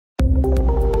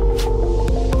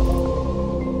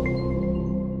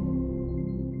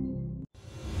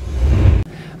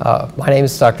My name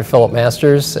is Dr. Philip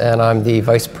Masters, and I'm the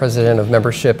Vice President of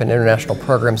Membership and International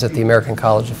Programs at the American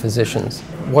College of Physicians.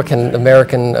 What can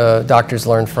American doctors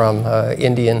learn from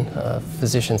Indian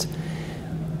physicians?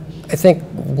 I think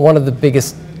one of the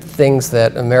biggest things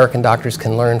that American doctors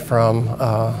can learn from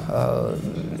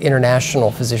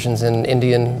international physicians and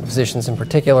Indian physicians in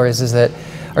particular is that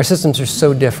our systems are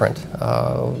so different.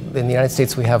 In the United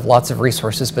States we have lots of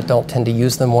resources but don't tend to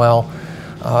use them well.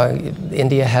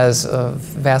 India has a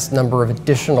vast number of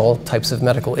additional types of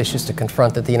medical issues to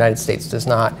confront that the United States does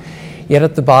not. Yet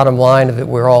at the bottom line of it,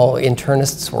 we're all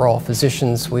internists, we're all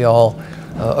physicians, we all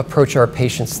approach our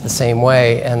patients the same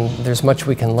way, and there's much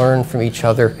we can learn from each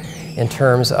other in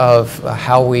terms of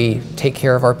how we take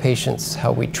care of our patients,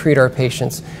 how we treat our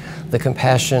patients, the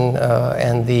compassion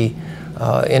and the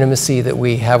intimacy that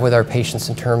we have with our patients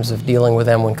in terms of dealing with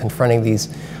them when confronting these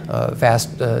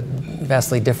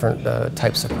vastly different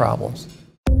types of problems.